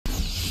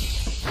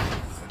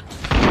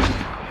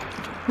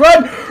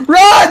Run!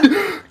 Run!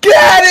 Get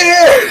out of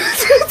here!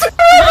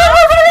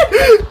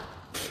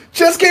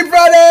 Just keep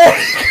running!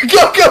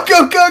 Go, go,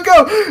 go, go,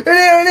 go! In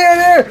here, in here, in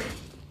here!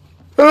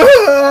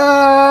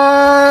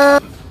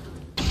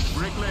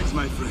 Break legs,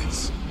 my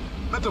friends.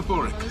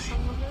 Metaphorically.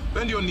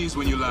 Bend your knees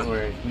when you land. Don't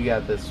worry, we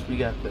got this. We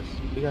got this.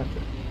 We got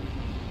this.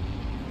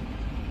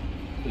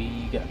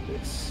 We got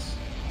this.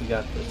 We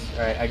got this.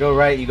 Alright, I go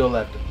right, you go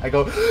left. I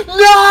go. No!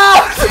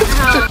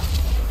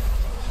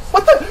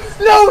 What the?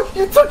 No!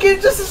 You took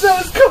it just as I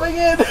was coming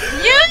in!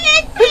 You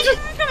didn't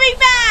coming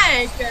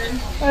back!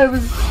 I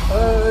was.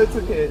 It's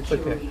okay, it's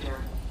okay.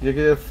 You're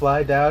gonna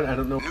fly down, I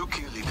don't know.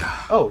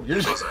 Oh,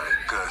 you're just.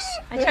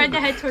 I tried to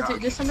head towards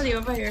it. There's somebody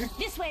over here.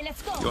 This way,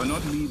 let's go. You're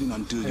not leaving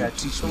until you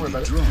teach me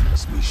the it.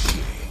 drums,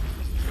 Michelle.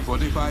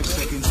 45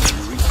 seconds to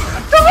reach.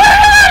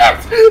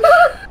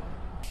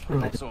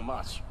 Not so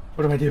much.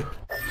 What do I do?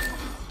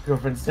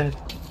 Girlfriend's dead.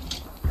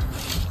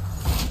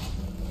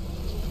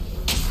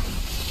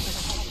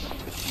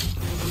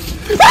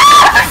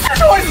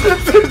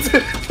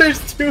 There's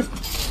two.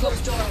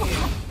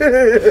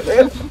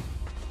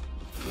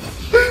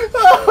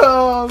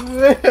 Oh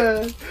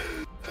man.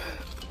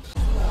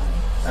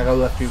 I go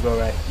left, you go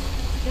right.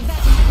 The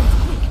battle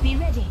quick, be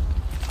ready.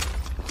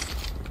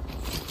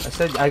 I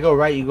said I go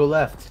right, you go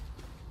left.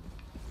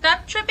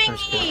 Stop tripping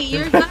me!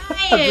 You're lying!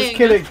 I'm just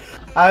kidding.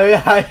 I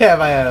have.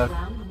 Round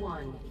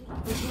one.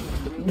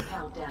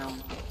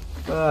 Countdown.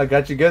 Oh, I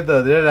got you good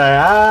though, didn't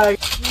I?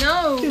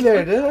 No! You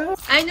there, did I?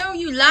 I know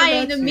you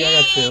lying to me!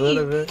 I got you a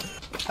little bit.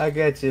 I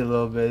got you a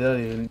little bit.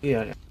 Don't even,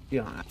 you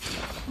don't.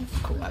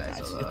 Cool, I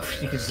got you.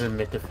 You can just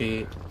admit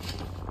defeat.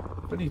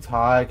 What are you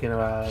talking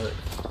about? You're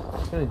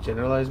gonna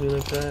generalize me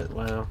like that?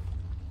 Wow.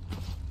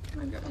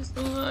 My God, it's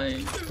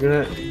lying.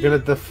 You're gonna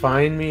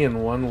define me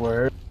in one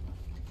word?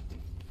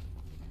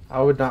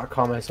 I would not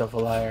call myself a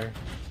liar.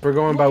 If we're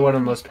going by what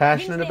I'm most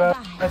passionate about,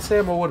 I'd say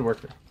I'm a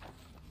woodworker.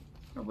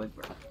 A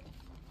woodworker.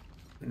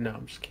 No,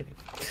 I'm just kidding.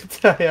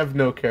 I have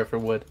no care for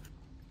wood.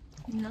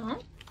 No,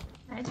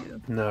 I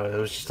do. No, it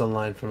was just a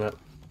line from it.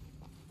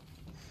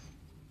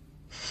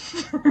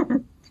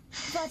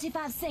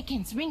 45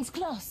 seconds, rings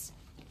close.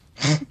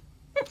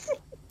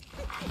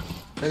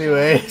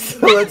 Anyway,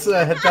 so let's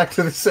head back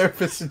to the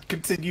surface and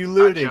continue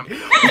looting.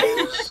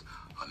 It's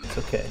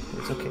okay.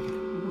 It's okay.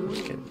 I'm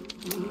just kidding.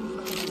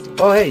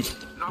 Oh, hey,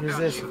 here's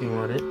this if you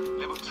want it.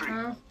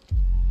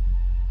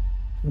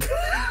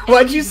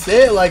 Why'd you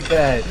say it like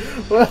that?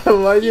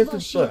 Why'd you have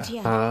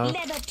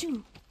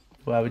to?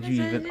 Why would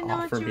you even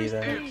offer me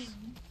that?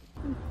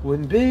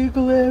 When Big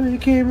Larry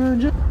came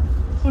around,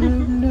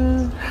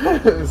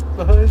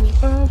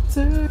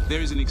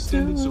 there is an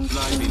extended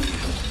supply in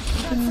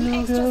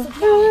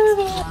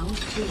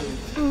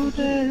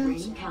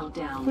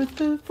with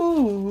the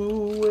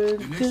fool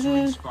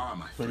and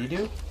what do you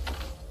do?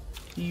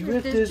 He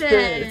ripped his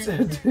pants.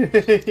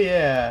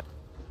 Yeah.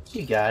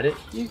 You got it.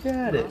 You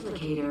got it.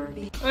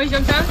 Oh, you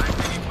jumped down?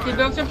 You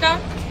both jumped down?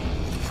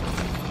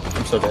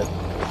 I'm so dead.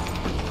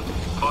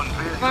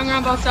 Going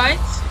around both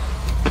sides?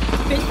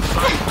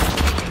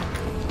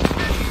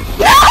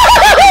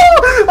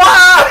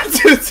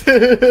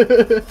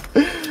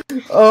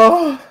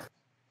 Oh,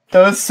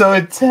 that was so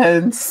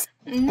intense.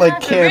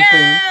 Like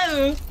camping.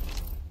 Real.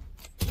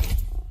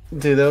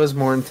 Dude, that was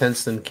more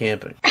intense than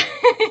camping.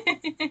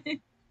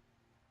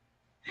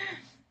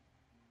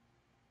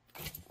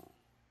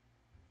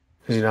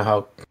 You know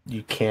how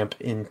you camp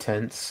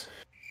intense?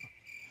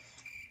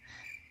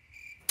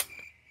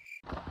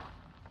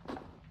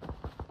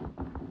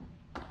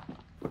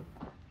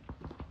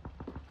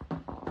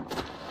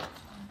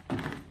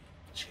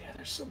 Yeah,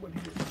 there's somebody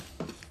here.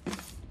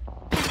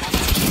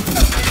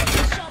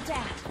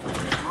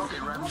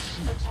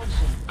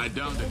 I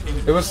downed it.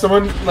 There was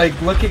someone like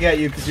looking at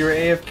you because you were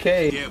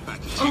AFK.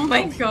 Oh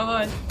my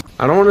God.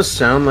 I don't want to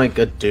sound like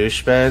a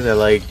douchebag that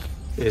like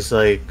is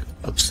like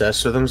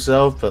obsessed with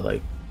himself, but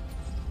like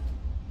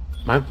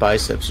my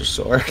biceps are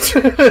sore.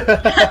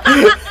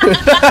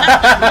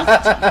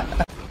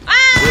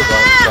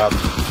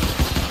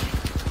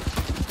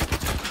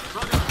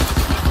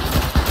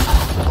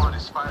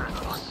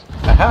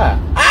 Aha!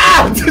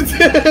 Ah! I hit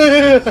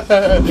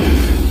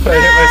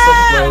myself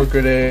with my own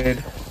grenade.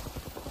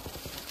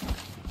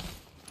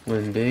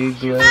 When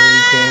Big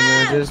Larry came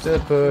out just to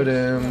put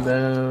him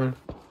down,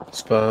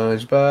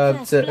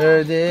 SpongeBob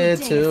turned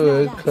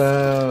into a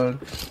clown.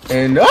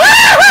 And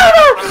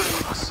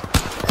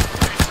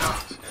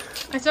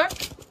I saw.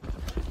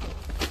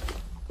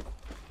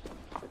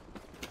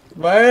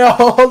 why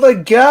all the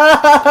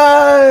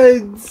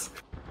guns?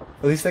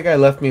 At least that guy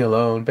left me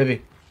alone.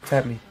 Baby,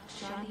 tap me.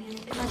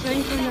 I'm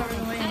trying to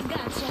run away. I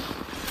gotcha.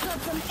 Got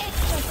some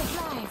extra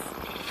supplies.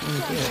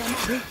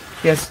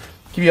 Yes,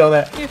 give me all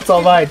that. It's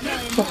all mine.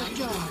 I've been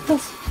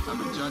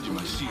judging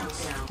my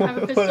shields. Have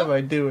a What pistol? am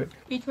I doing?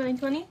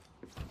 B2020?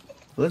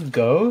 Let's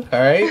go.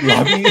 Alright,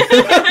 lobby.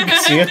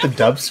 See you at the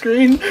dub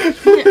screen?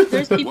 Yeah,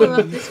 there's people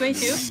up this way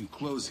too.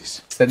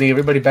 Closes. Sending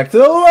everybody back to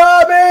the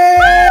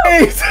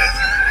lobby!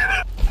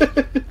 I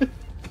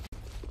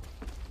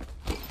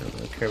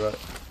don't care about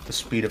the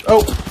speed of.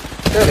 Oh!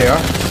 There they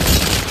are.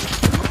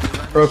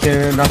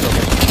 Broken, not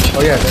broken.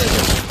 Oh yeah, there it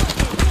is.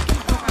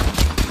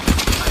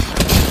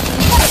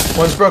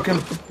 One's broken.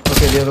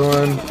 Okay, the other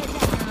one.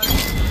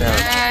 Down.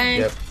 Nice.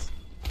 Yep.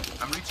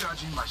 I'm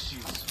recharging my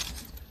shields.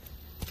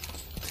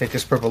 Take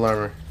this purple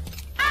armor.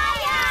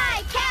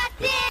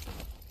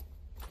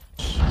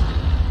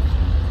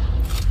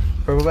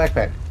 Purple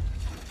backpack.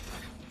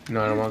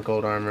 No, I don't want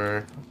gold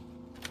armor.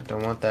 I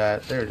don't want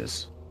that. There it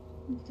is.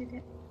 You did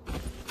it.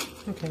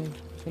 Okay,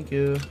 thank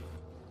you.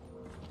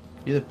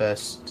 You're the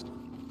best.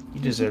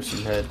 You deserve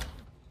some head.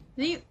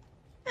 You.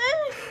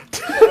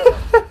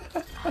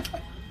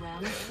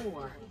 Round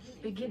 4.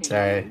 Beginning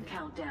Sorry.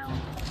 countdown.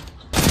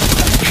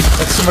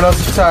 That's someone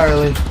else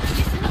entirely.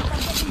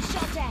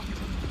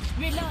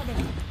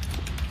 Reloading.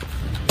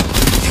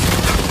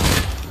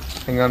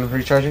 Hang on,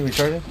 recharging.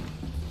 Okay,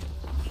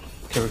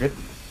 we're good.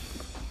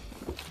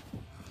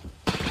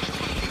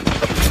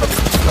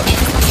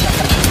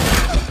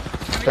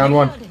 Down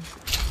one.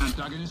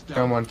 Antagonist down.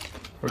 Down one.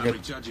 We're I'm good.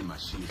 recharging my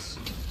shields.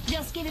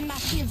 Just giving my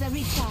shields a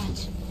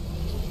recharge.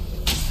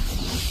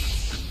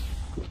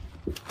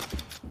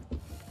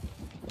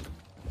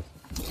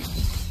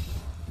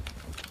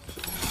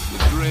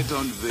 Threat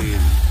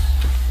unveiled.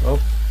 Oh,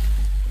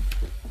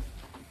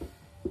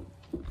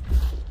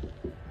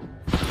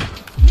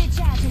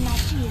 Recharging my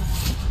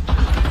shields.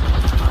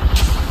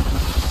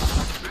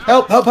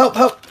 help!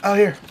 Out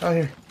here.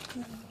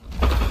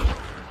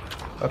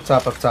 Up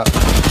top. Taking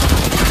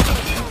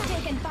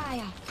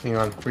fire. Hang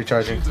on,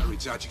 recharging. Shields are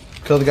recharging.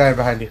 Kill the guy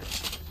behind you.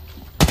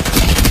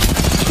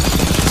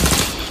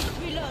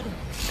 Reloading.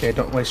 Okay,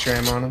 don't waste your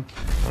ammo on him.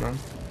 Hold on.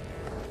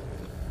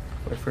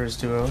 Wait for his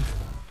duo.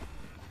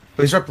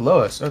 Oh, he's right below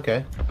us.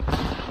 Okay.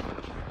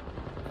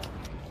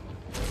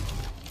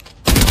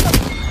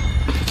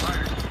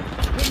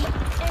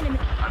 Enemy.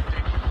 I'm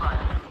taking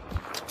fire.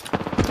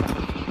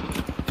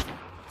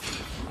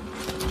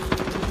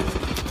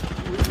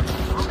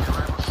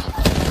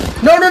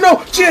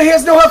 No! Gee, he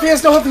has no health.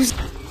 He's...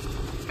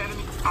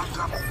 Enemy up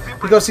top.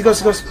 He goes.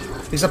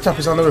 He's up top.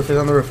 He's on the roof.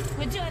 We're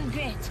doing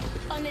great.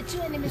 Only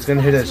 2 enemies. He's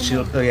gonna hit his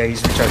shield. Oh yeah,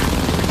 he's recharging.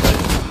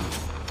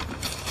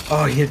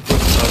 Oh, he hit. Oh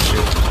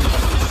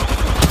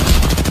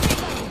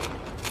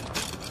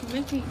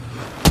Minty. shoot.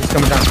 He's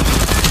coming down.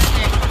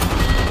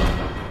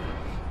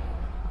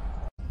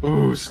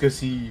 Ooh,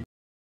 Scuzzy.